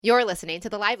You're listening to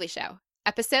The Lively Show,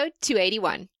 episode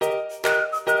 281.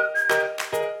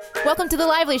 Welcome to The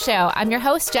Lively Show. I'm your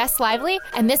host, Jess Lively,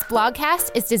 and this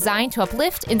blogcast is designed to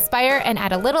uplift, inspire, and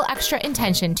add a little extra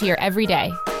intention to your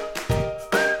everyday.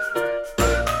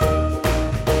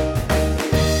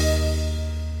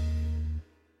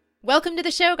 Welcome to the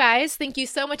show, guys. Thank you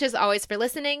so much, as always, for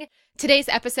listening. Today's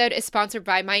episode is sponsored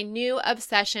by my new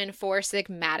obsession, Four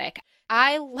Sigmatic.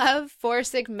 I love Four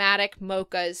Sigmatic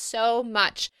mochas so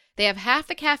much. They have half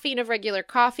the caffeine of regular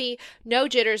coffee, no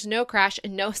jitters, no crash,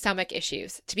 and no stomach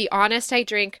issues. To be honest, I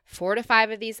drink 4 to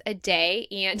 5 of these a day,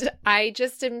 and I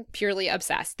just am purely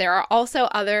obsessed. There are also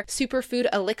other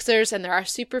superfood elixirs, and there are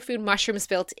superfood mushrooms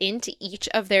built into each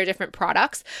of their different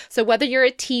products. So whether you're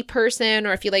a tea person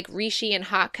or if you like reishi and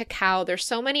hot cacao, there's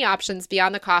so many options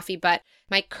beyond the coffee, but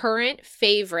my current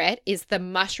favorite is the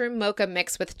mushroom mocha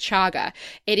mix with chaga.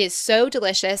 It is so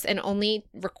delicious and only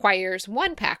requires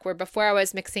 1 pack, where before I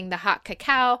was mixing the hot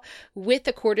cacao with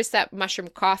the cordyceps mushroom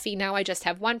coffee. Now I just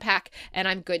have 1 pack and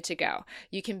I'm good to go.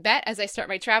 You can bet as I start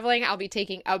my traveling, I'll be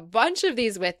taking a bunch of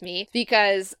these with me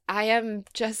because I am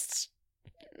just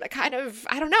I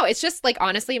don't know. It's just like,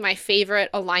 honestly, my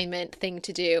favorite alignment thing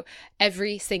to do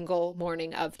every single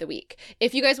morning of the week.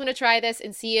 If you guys want to try this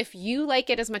and see if you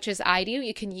like it as much as I do,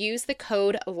 you can use the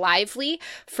code LIVELY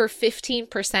for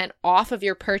 15% off of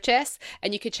your purchase.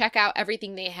 And you can check out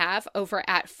everything they have over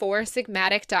at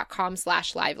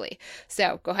foursigmatic.com/lively.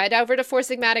 So go ahead over to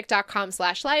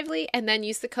foursigmatic.com/lively and then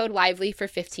use the code LIVELY for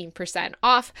 15%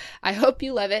 off. I hope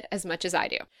you love it as much as I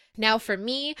do. Now for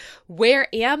me,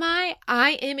 where am I?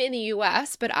 I am in the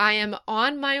US, but I am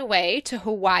on my way to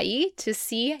Hawaii to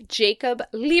see Jacob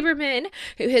Lieberman,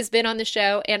 who has been on the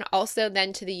show, and also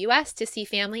then to the US to see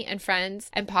family and friends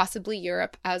and possibly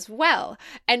Europe as well.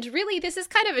 And really, this is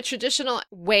kind of a traditional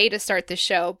way to start the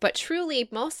show, but truly,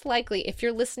 most likely, if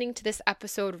you're listening to this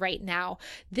episode right now,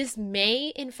 this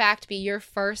may in fact be your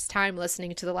first time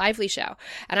listening to The Lively Show.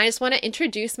 And I just want to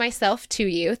introduce myself to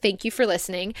you. Thank you for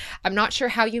listening. I'm not sure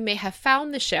how you may have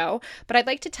found the show, but I'd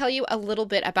like to tell you a little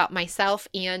bit about myself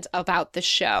and about the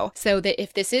show so that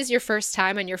if this is your first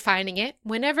time and you're finding it,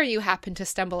 whenever you happen to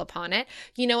stumble upon it,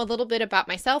 you know a little bit about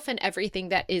myself and everything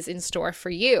that is in store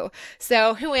for you.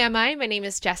 So who am I? My name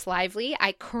is Jess Lively.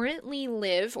 I currently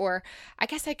live, or I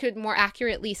guess I could more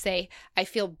accurately say I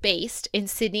feel based in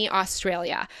Sydney,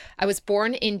 Australia. I was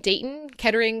born in Dayton,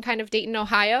 Kettering, kind of Dayton,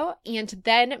 Ohio, and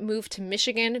then moved to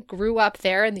Michigan, grew up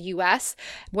there in the US,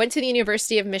 went to the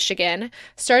University of Michigan,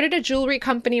 started a jewelry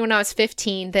company when I was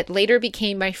 15 that later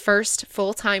became my first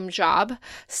full-time job.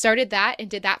 Started that and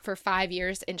did that for 5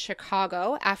 years in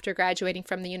Chicago after graduating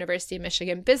from the University of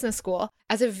Michigan Business School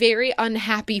as a very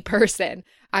unhappy person.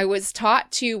 I was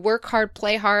taught to work hard,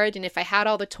 play hard, and if I had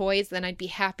all the toys, then I'd be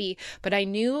happy. But I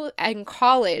knew in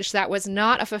college that was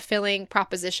not a fulfilling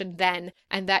proposition then,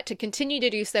 and that to continue to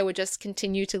do so would just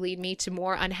continue to lead me to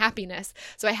more unhappiness.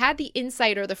 So I had the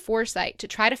insight or the foresight to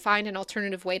try to find an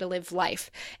alternative way to live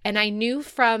life. And I knew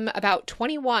from about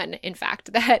 21, in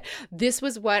fact, that this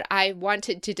was what I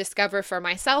wanted to discover for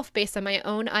myself based on my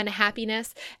own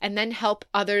unhappiness, and then help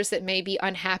others that may be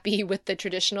unhappy with the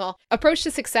traditional approach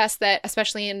to success that,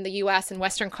 especially in the US and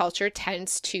Western culture,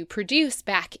 tends to produce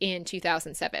back in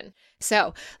 2007.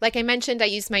 So, like I mentioned, I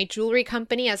used my jewelry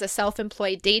company as a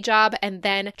self-employed day job and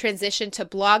then transitioned to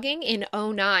blogging in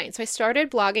 2009. So I started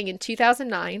blogging in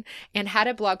 2009 and had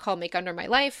a blog called Make Under My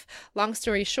Life. Long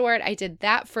story short, I did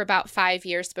that for about 5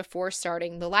 years before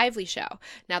starting The Lively Show.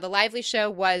 Now, The Lively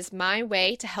Show was my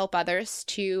way to help others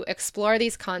to explore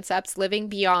these concepts, living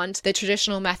beyond the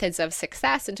traditional methods of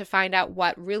success, and to find out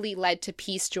what really led to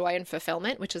peace, joy, and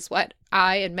fulfillment, which is what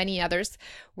I and many others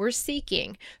were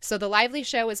seeking. So The Lively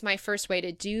Show was my first way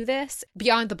to do this,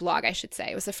 beyond the blog, I should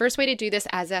say. It was the first way to do this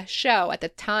as a show. At the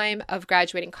time of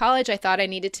graduating college, I thought I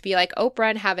needed to be like Oprah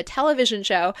and have a television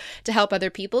show to help other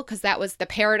people, because that was the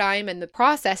paradigm and the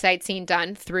process I'd seen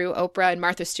done through Oprah and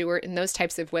Martha Stewart and those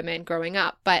types of women growing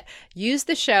up. But use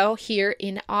the show here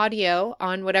in audio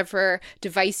on whatever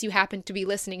device you happen to be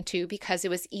listening to, because it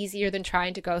was easier than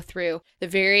trying to go through the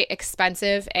very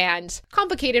expensive and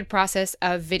complicated process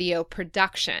of video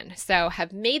production. So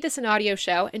have made this an audio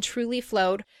show and truly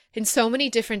flowed in so many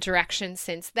different directions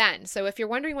since then. So if you're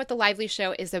wondering what The Lively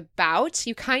Show is about,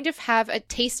 you kind of have a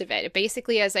taste of it.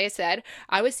 Basically, as I said,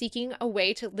 I was seeking a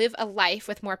way to live a life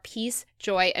with more peace,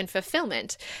 joy, and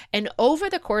fulfillment. And over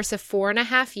the course of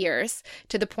 4.5 years,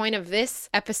 to the point of this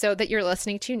episode that you're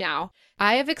listening to now,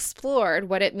 I have explored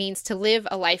what it means to live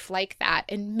a life like that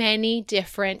in many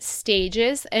different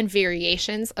stages and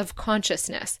variations of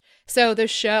consciousness. So the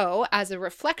show, as a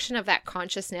reflection of that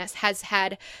consciousness, has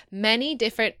had many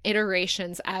different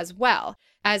iterations as well.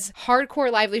 As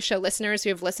hardcore Lively Show listeners who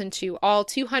have listened to all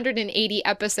 280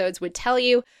 episodes would tell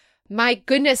you, my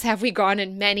goodness, have we gone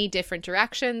in many different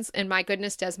directions, and my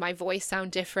goodness, does my voice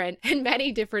sound different in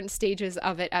many different stages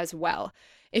of it as well.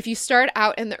 If you start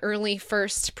out in the early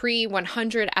first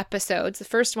pre-100 episodes, the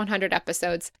first 100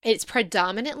 episodes, it's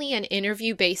predominantly an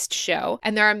interview-based show,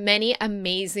 and there are many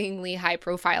amazingly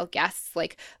high-profile guests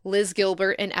like Liz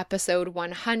Gilbert in episode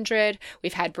 100.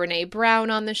 We've had Brene Brown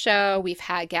on the show. We've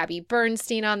had Gabby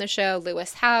Bernstein on the show,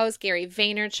 Lewis Howes, Gary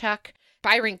Vaynerchuk,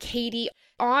 Byron Katie,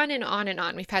 on and on and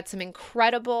on. We've had some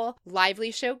incredible Lively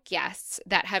Show guests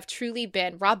that have truly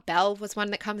been, Rob Bell was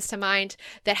one that comes to mind,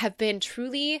 that have been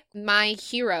truly my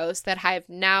heroes that I've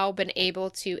now been able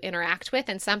to interact with,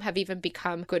 and some have even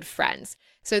become good friends.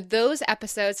 So those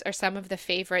episodes are some of the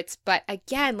favorites. But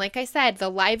again, like I said, the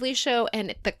Lively Show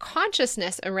and the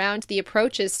consciousness around the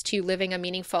approaches to living a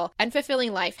meaningful and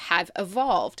fulfilling life have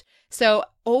evolved. So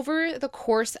over the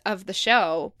course of the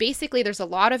show, basically there's a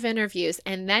lot of interviews,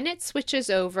 and then it switches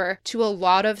over to a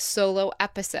lot of solo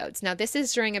episodes. Now, this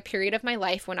is during a period of my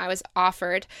life when I was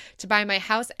offered to buy my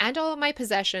house and all of my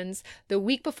possessions the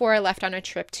week before I left on a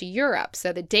trip to Europe.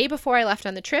 So the day before I left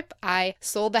on the trip, I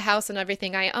sold the house and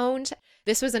everything I owned.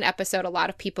 This was an episode a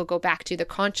lot of people go back to, the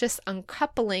conscious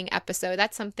uncoupling episode.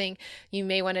 That's something you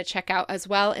may want to check out as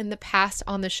well in the past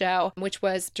on the show, which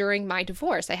was during my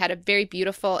divorce. I had a very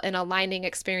beautiful and aligning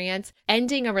experience,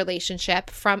 ending a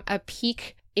relationship from a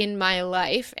peak in my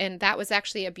life. And that was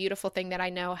actually a beautiful thing that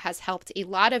I know has helped a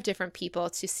lot of different people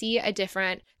to see a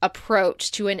different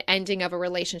approach to an ending of a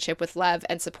relationship with love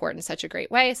and support in such a great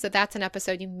way. So that's an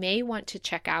episode you may want to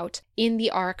check out in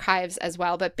the archives as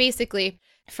well. But basically,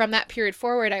 from that period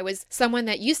forward, I was someone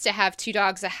that used to have 2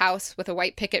 dogs, a house with a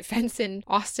white picket fence in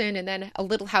Austin, and then a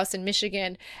little house in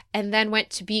Michigan, and then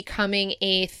went to becoming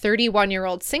a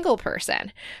 31-year-old single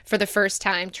person for the first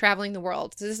time, traveling the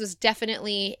world. So this was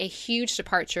definitely a huge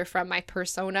departure from my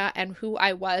persona and who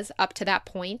I was up to that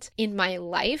point in my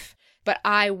life. But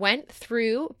I went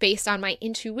through, based on my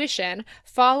intuition,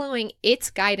 following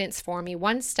its guidance for me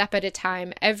one step at a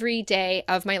time every day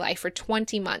of my life for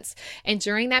 20 months. And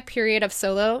during that period of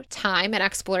solo time and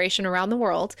exploration around the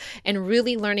world and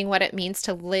really learning what it means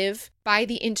to live by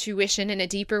the intuition in a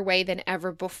deeper way than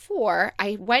ever before,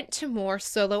 I went to more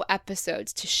solo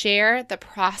episodes to share the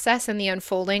process and the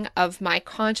unfolding of my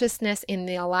consciousness in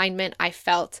the alignment I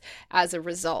felt as a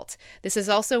result. This is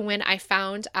also when I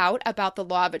found out about the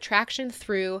law of attraction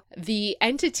through the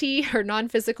entity or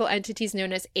non-physical entities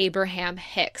known as Abraham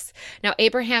Hicks. Now,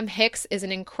 Abraham Hicks is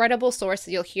an incredible source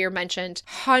that you'll hear mentioned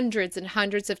hundreds and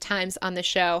hundreds of times on the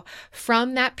show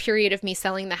from that period of me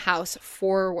selling the house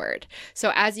forward.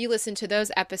 So as you listen to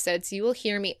those episodes, you will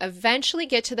hear me eventually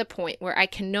get to the point where I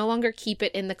can no longer keep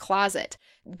it in the closet.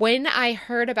 When I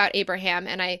heard about Abraham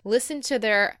and I listened to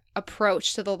their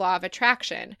approach to the law of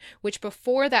attraction, which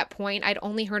before that point, I'd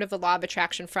only heard of the law of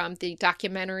attraction from the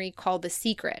documentary called The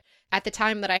Secret. At the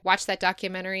time that I watched that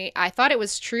documentary, I thought it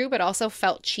was true, but also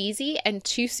felt cheesy and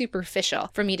too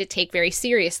superficial for me to take very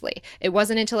seriously. It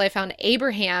wasn't until I found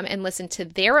Abraham and listened to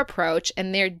their approach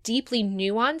and their deeply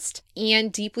nuanced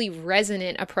and deeply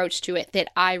resonant approach to it that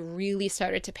I really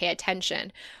started to pay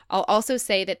attention. I'll also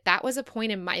say that that was a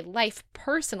point in my life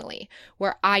personally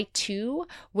where I too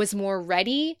was more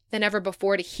ready than ever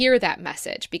before to hear that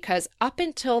message, because up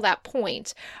until that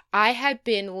point, I had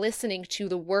been listening to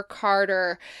the work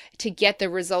harder to get the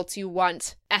results you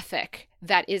want ethic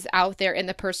that is out there in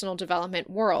the personal development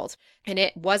world. And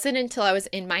it wasn't until I was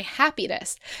in my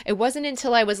happiness. It wasn't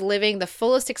until I was living the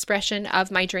fullest expression of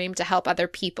my dream to help other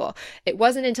people. It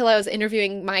wasn't until I was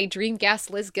interviewing my dream guest,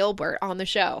 Liz Gilbert, on the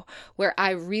show, where I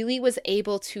really was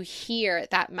able to hear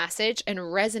that message and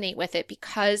resonate with it,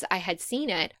 because I had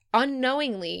seen it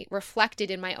unknowingly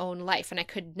reflected in my own life. And I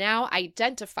could now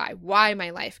identify why my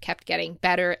life kept getting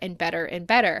better and better and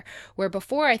better. Where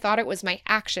before I thought it was my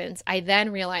actions, I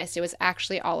then realized it was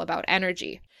actually all about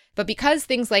energy. But because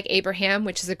things like Abraham,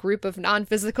 which is a group of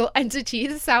non-physical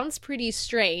entities, sounds pretty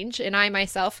strange, and I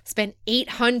myself spent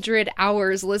 800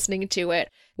 hours listening to it,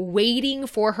 waiting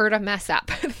for her to mess up,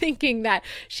 thinking that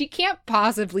she can't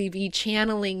possibly be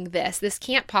channeling this. This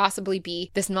can't possibly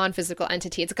be this non-physical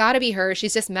entity. It's got to be her.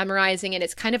 She's just memorizing it.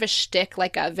 It's kind of a shtick,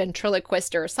 like a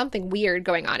ventriloquist or something weird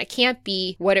going on. It can't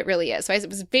be what it really is. So I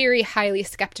was very highly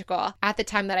skeptical at the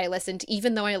time that I listened,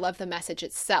 even though I love the message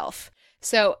itself.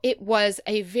 So it was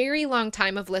a very long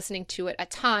time of listening to it a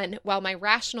ton while my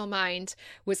rational mind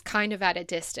was kind of at a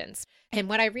distance. And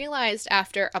what I realized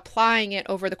after applying it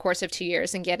over the course of 2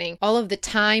 years and getting all of the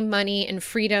time, money, and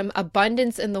freedom,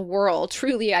 abundance in the world,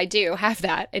 truly I do have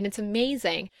that, and it's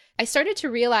amazing. I started to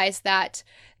realize that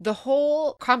the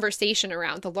whole conversation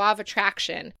around the law of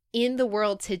attraction in the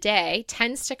world today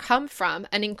tends to come from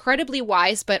an incredibly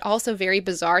wise but also very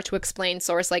bizarre to explain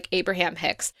source like Abraham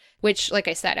Hicks, which, like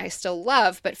I said, I still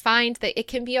love, but find that it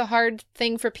can be a hard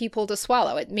thing for people to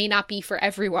swallow. It may not be for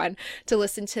everyone to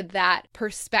listen to that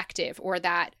perspective or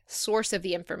that source of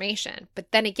the information.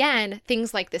 But then again,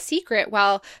 things like The Secret,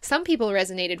 while some people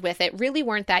resonated with it, really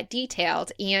weren't that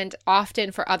detailed, and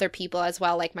often for other people as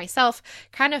well, like myself,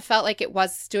 kind of felt like it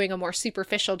was doing a more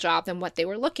superficial job than what they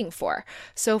were looking for.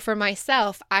 So for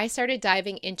myself, I started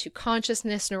diving into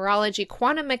consciousness, neurology,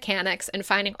 quantum mechanics, and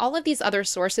finding all of these other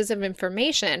sources of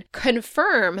information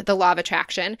confirm the law of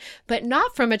attraction, but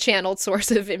not from a channeled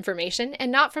source of information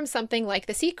and not from something like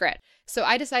The Secret. So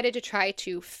I decided to try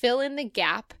to fill in the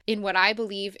gap in what I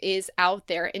believe is out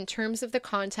there in terms of the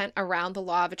content around the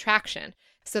law of attraction.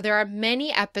 So there are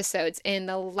many episodes in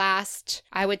the last,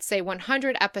 I would say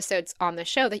 100 episodes on the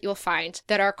show that you'll find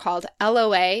that are called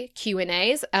LOA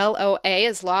Q&As. LOA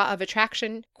is Law of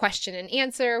Attraction Question and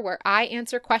Answer, where I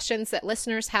answer questions that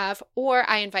listeners have, or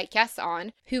I invite guests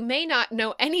on who may not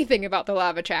know anything about the law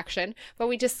of attraction, but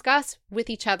we discuss with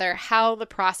each other how the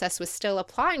process was still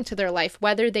applying to their life,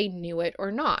 whether they knew it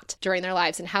or not during their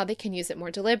lives, and how they can use it more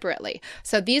deliberately.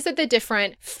 So these are the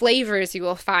different flavors you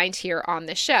will find here on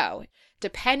the show.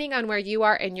 Depending on where you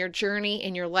are in your journey,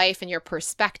 in your life, in your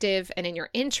perspective, and in your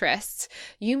interests,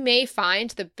 you may find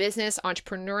the business,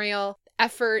 entrepreneurial,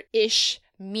 effort-ish,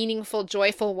 meaningful,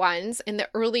 joyful ones in the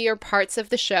earlier parts of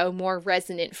the show more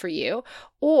resonant for you.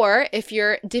 Or if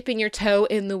you're dipping your toe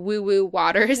in the woo-woo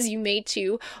waters, you may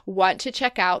too want to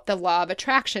check out the Law of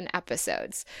Attraction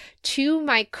episodes. To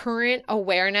my current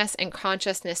awareness and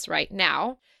consciousness right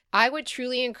now, I would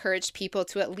truly encourage people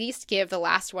to at least give the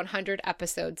last 100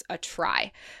 episodes a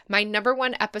try. My number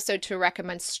one episode to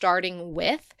recommend starting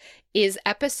with is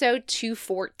episode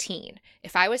 214.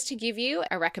 If I was to give you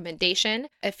a recommendation,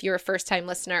 if you're a first-time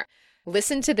listener,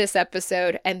 listen to this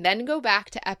episode and then go back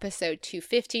to episode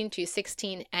 215,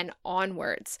 216, and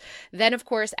onwards. Then, of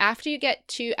course, after you get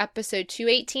to episode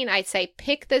 218, I'd say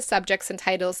pick the subjects and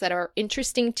titles that are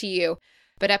interesting to you.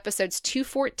 But episodes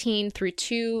 214 through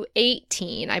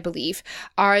 218, I believe,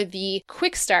 are the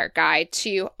quick start guide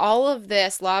to all of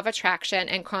this law of attraction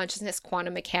and consciousness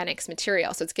quantum mechanics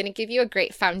material. So it's going to give you a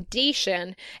great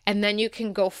foundation, and then you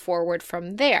can go forward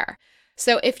from there.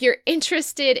 So if you're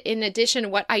interested in addition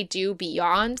what I do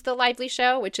beyond the Lively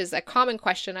Show, which is a common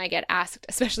question I get asked,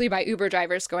 especially by Uber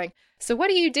drivers going, so what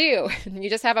do? You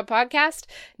just have a podcast?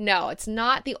 No, it's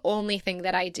not the only thing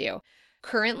that I do.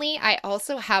 Currently, I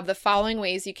also have the following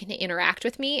ways you can interact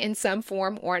with me in some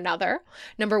form or another.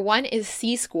 Number one is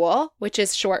C-School, which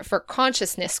is short for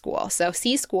Consciousness School. So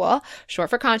C-School, short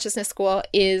for Consciousness School,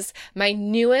 is my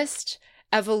newest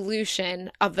evolution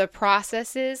of the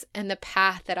processes and the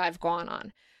path that I've gone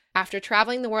on. After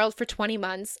traveling the world for 20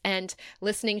 months and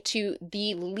listening to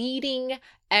the leading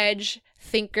edge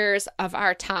thinkers of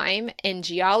our time in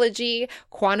geology,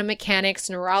 quantum mechanics,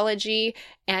 neurology,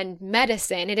 and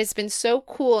medicine, it has been so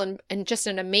cool and just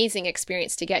an amazing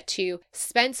experience to get to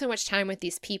spend so much time with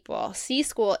these people.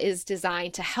 C-School is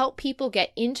designed to help people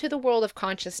get into the world of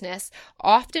consciousness,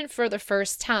 often for the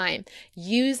first time,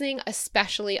 using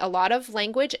especially a lot of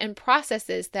language and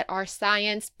processes that are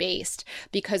science-based.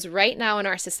 Because right now in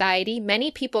our society,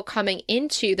 many people coming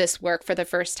into this work for the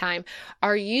first time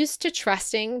are used to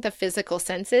trusting the physical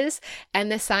senses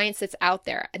and the science that's out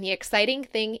there. And the exciting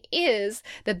thing is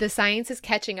that the science is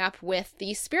catching up with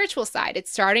the spiritual side.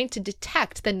 It's starting to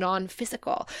detect the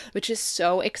non-physical, which is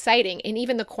so exciting, and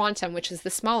even the quantum, which is the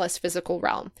smallest physical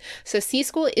realm. So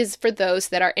C-School is for those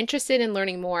that are interested in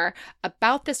learning more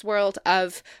about this world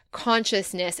of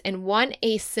consciousness and want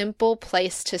a simple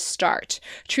place to start.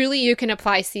 Truly, you can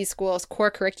apply C-School's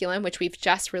core curriculum, which we've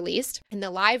just released in the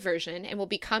live version and will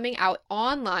be coming out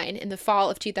online in the fall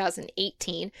of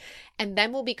 2018, and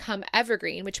then will become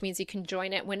evergreen, which means you can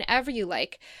join it whenever you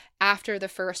like after the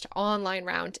first online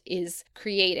round is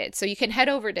created. So you can head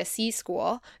over to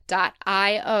cschool.io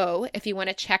if you want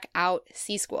to check out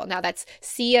C-School. Now that's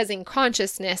C as in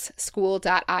consciousness,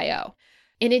 school.io.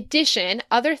 In addition,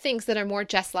 other things that are more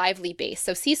just Lively based.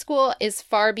 So C-School is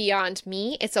far beyond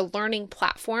me. It's a learning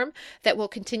platform that will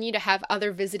continue to have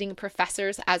other visiting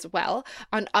professors as well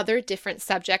on other different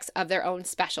subjects of their own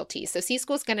specialties. So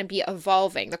C-School is going to be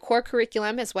evolving. The core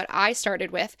curriculum is what I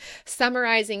started with,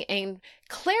 summarizing and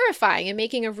clarifying and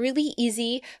making a really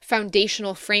easy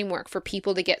foundational framework for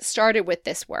people to get started with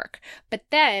this work. But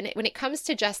then when it comes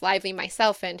to Just Lively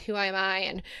myself and who am I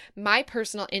and my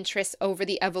personal interests over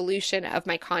the evolution of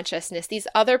my consciousness, these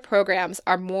other programs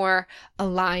are more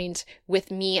aligned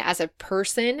with me as a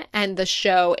person and the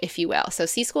show, if you will. So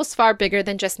C-School is far bigger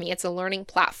than just me. It's a learning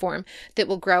platform that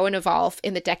will grow and evolve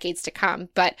in the decades to come.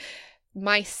 But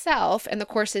myself and the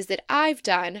courses that I've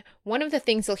done, one of the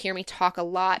things you'll hear me talk a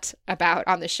lot about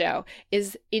on the show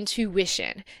is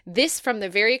intuition. This, from the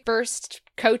very first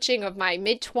coaching of my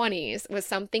mid-20s, was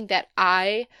something that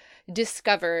I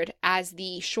discovered as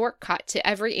the shortcut to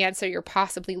every answer you're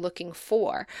possibly looking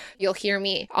for. You'll hear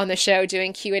me on the show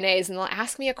doing Q&As and they'll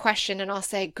ask me a question and I'll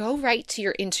say, go right to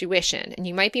your intuition. And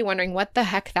you might be wondering what the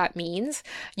heck that means.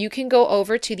 You can go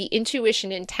over to the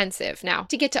Intuition Intensive. Now,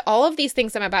 to get to all of these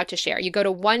things I'm about to share, you go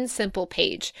to one simple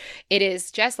page. It is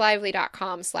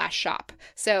justlively.com/shop.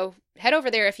 So head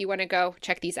over there if you want to go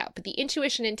check these out. But the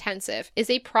Intuition Intensive is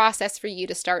a process for you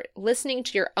to start listening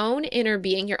to your own inner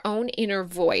being, your own inner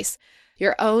voice,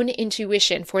 your own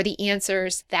intuition for the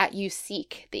answers that you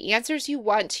seek. The answers you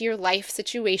want to your life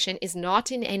situation is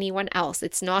not in anyone else.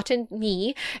 It's not in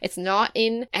me. It's not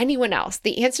in anyone else.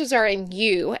 The answers are in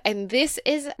you. And this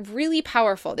is really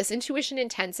powerful. This Intuition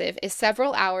Intensive is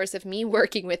several hours of me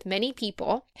working with many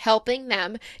people, helping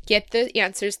them get the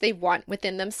answers they want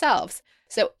within themselves.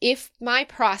 So if my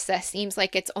process seems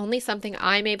like it's only something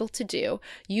I'm able to do,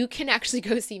 you can actually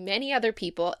go see many other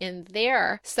people in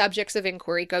their subjects of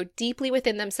inquiry, go deeply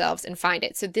within themselves and find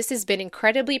it. So this has been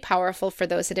incredibly powerful for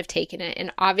those that have taken it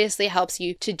and obviously helps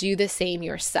you to do the same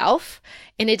yourself.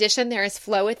 In addition, there is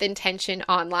Flow with Intention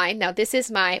online. Now, this is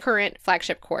my current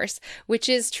flagship course, which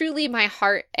is truly my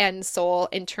heart and soul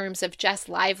in terms of Just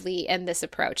Lively and this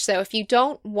approach. So if you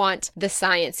don't want the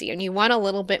sciencey and you want a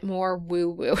little bit more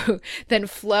woo-woo, then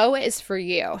Flow is for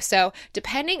you. So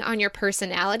depending on your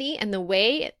personality and the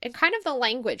way and kind of the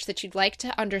language that you'd like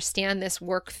to understand this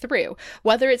work through,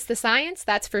 whether it's the science,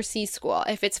 that's for C-School.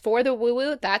 If it's for the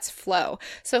woo-woo, that's Flow.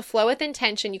 So Flow with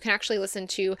Intention, you can actually listen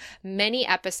to many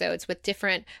episodes with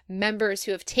different members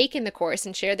who have taken the course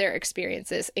and share their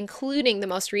experiences, including the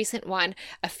most recent one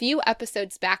a few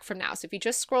episodes back from now. So if you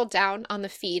just scroll down on the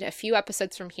feed a few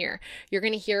episodes from here, you're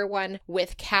going to hear one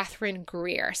with Catherine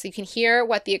Greer. So you can hear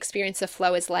what the experience of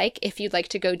flow is like if you'd like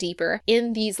to go deeper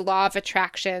in these law of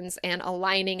attractions and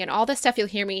aligning and all the stuff you'll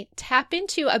hear me tap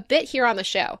into a bit here on the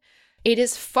show. It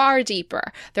is far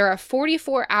deeper. There are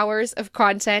 44 hours of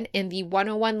content in the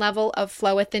 101 level of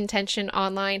Flow with Intention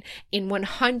online, in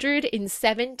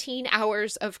 117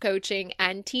 hours of coaching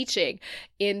and teaching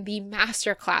in the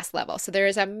masterclass level. So there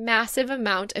is a massive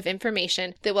amount of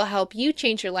information that will help you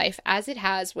change your life, as it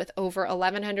has with over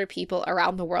 1,100 people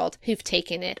around the world who've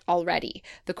taken it already.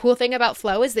 The cool thing about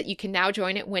Flow is that you can now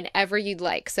join it whenever you'd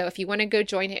like. So if you want to go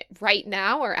join it right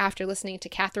now or after listening to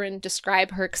Catherine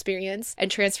describe her experience and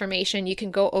transformation, you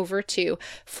can go over to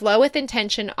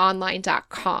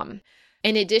flowwithintentiononline.com.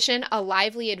 In addition, a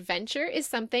lively adventure is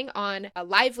something on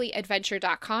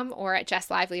livelyadventure.com or at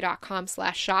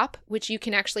justlively.com/shop, which you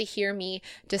can actually hear me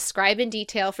describe in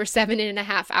detail for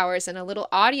 7.5 hours in a little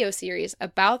audio series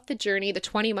about the journey, the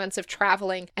 20 months of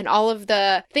traveling and all of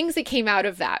the things that came out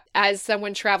of that as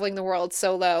someone traveling the world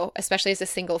solo, especially as a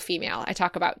single female. I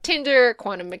talk about Tinder,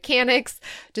 quantum mechanics,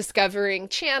 discovering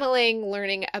channeling,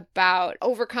 learning about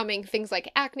overcoming things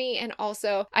like acne, and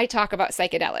also I talk about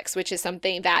psychedelics, which is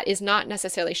something that is not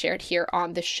necessarily shared here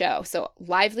on the show. So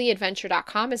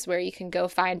livelyadventure.com is where you can go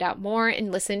find out more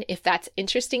and listen if that's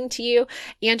interesting to you.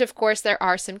 And of course, there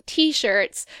are some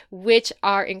t-shirts which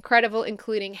are incredible,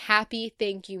 including Happy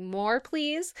Thank You More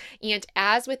Please and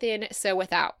As Within So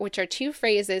Without, which are two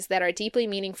phrases that are deeply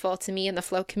meaningful to me in the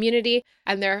Flow community.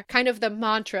 And they're kind of the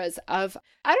mantras of,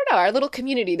 our little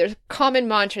community. There's common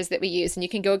mantras that we use, and you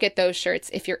can go get those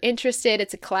shirts if you're interested.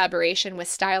 It's a collaboration with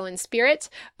Style and Spirit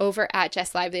over at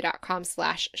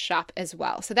justlively.com/shop as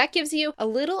well. So that gives you a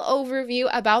little overview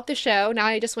about the show. Now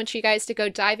I just want you guys to go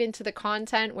dive into the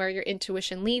content where your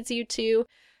intuition leads you to.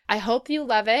 I hope you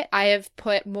love it. I have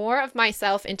put more of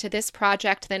myself into this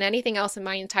project than anything else in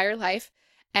my entire life,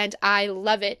 and I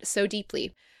love it so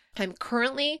deeply. I'm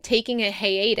currently taking a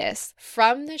hiatus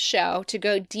from the show to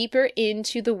go deeper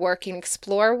into the work and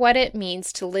explore what it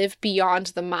means to live beyond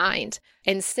the mind.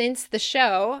 And since the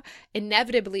show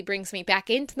inevitably brings me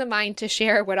back into the mind to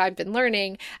share what I've been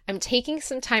learning, I'm taking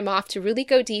some time off to really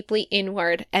go deeply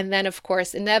inward. And then, of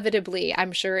course, inevitably,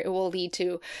 I'm sure it will lead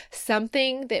to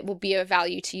something that will be of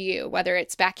value to you, whether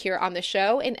it's back here on the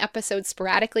show in episodes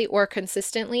sporadically or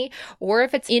consistently, or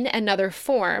if it's in another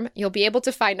form. You'll be able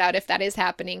to find out if that is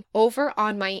happening happening over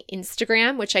on my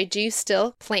Instagram, which I do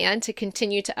still plan to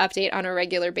continue to update on a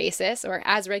regular basis, or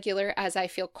as regular as I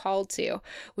feel called to,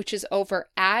 which is over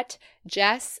at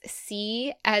Jess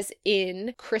C as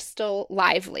in Crystal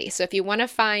Lively. So if you want to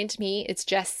find me, it's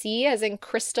Jess C as in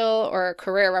Crystal or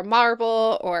Carrera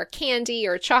Marble or candy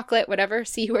or chocolate, whatever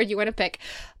C word you want to pick,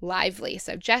 Lively.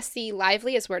 So Jess C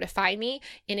Lively is where to find me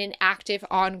in an active,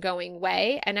 ongoing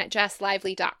way. And at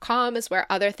jesslively.com is where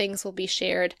other things will be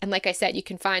shared. And like I said, you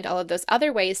can find all of those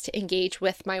other ways to engage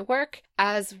with my work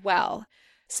as well.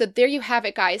 So there you have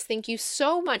it, guys. Thank you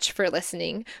so much for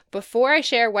listening. Before I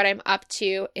share what I'm up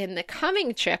to in the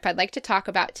coming trip, I'd like to talk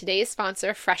about today's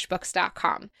sponsor,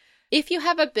 FreshBooks.com. If you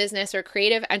have a business or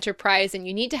creative enterprise and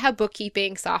you need to have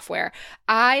bookkeeping software,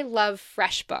 I love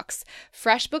FreshBooks.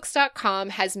 FreshBooks.com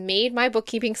has made my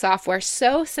bookkeeping software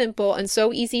so simple and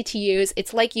so easy to use.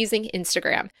 It's like using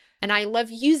Instagram, and I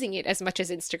love using it as much as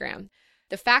Instagram.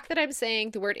 The fact that I'm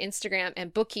saying the word Instagram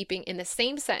and bookkeeping in the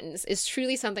same sentence is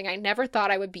truly something I never thought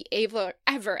I would be ever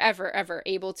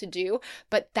able to do.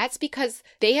 But that's because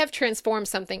they have transformed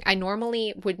something I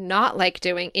normally would not like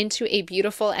doing into a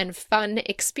beautiful and fun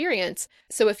experience.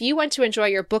 So if you want to enjoy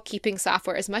your bookkeeping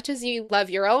software as much as you love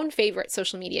your own favorite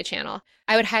social media channel,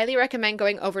 I would highly recommend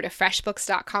going over to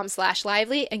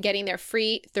freshbooks.com/lively and getting their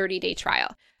free 30-day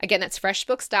trial. Again, that's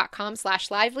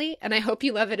freshbooks.com/lively, and I hope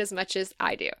you love it as much as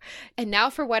I do. And now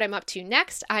for what I'm up to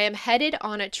next. I am headed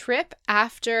on a trip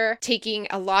after taking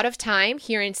a lot of time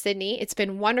here in Sydney. It's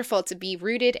been wonderful to be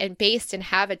rooted and based and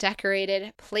have a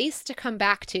decorated place to come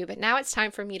back to, but now it's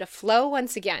time for me to flow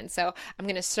once again. So I'm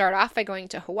going to start off by going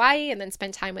to Hawaii and then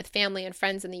spend time with family and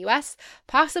friends in the US,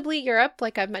 possibly Europe,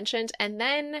 like I've mentioned, and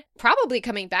then probably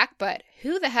coming back, but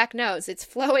who the heck knows? It's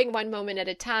flowing one moment at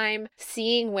a time,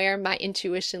 seeing where my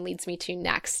intuition leads me to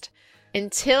next.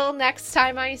 Until next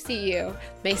time I see you,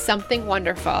 may something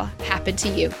wonderful happen to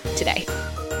you today.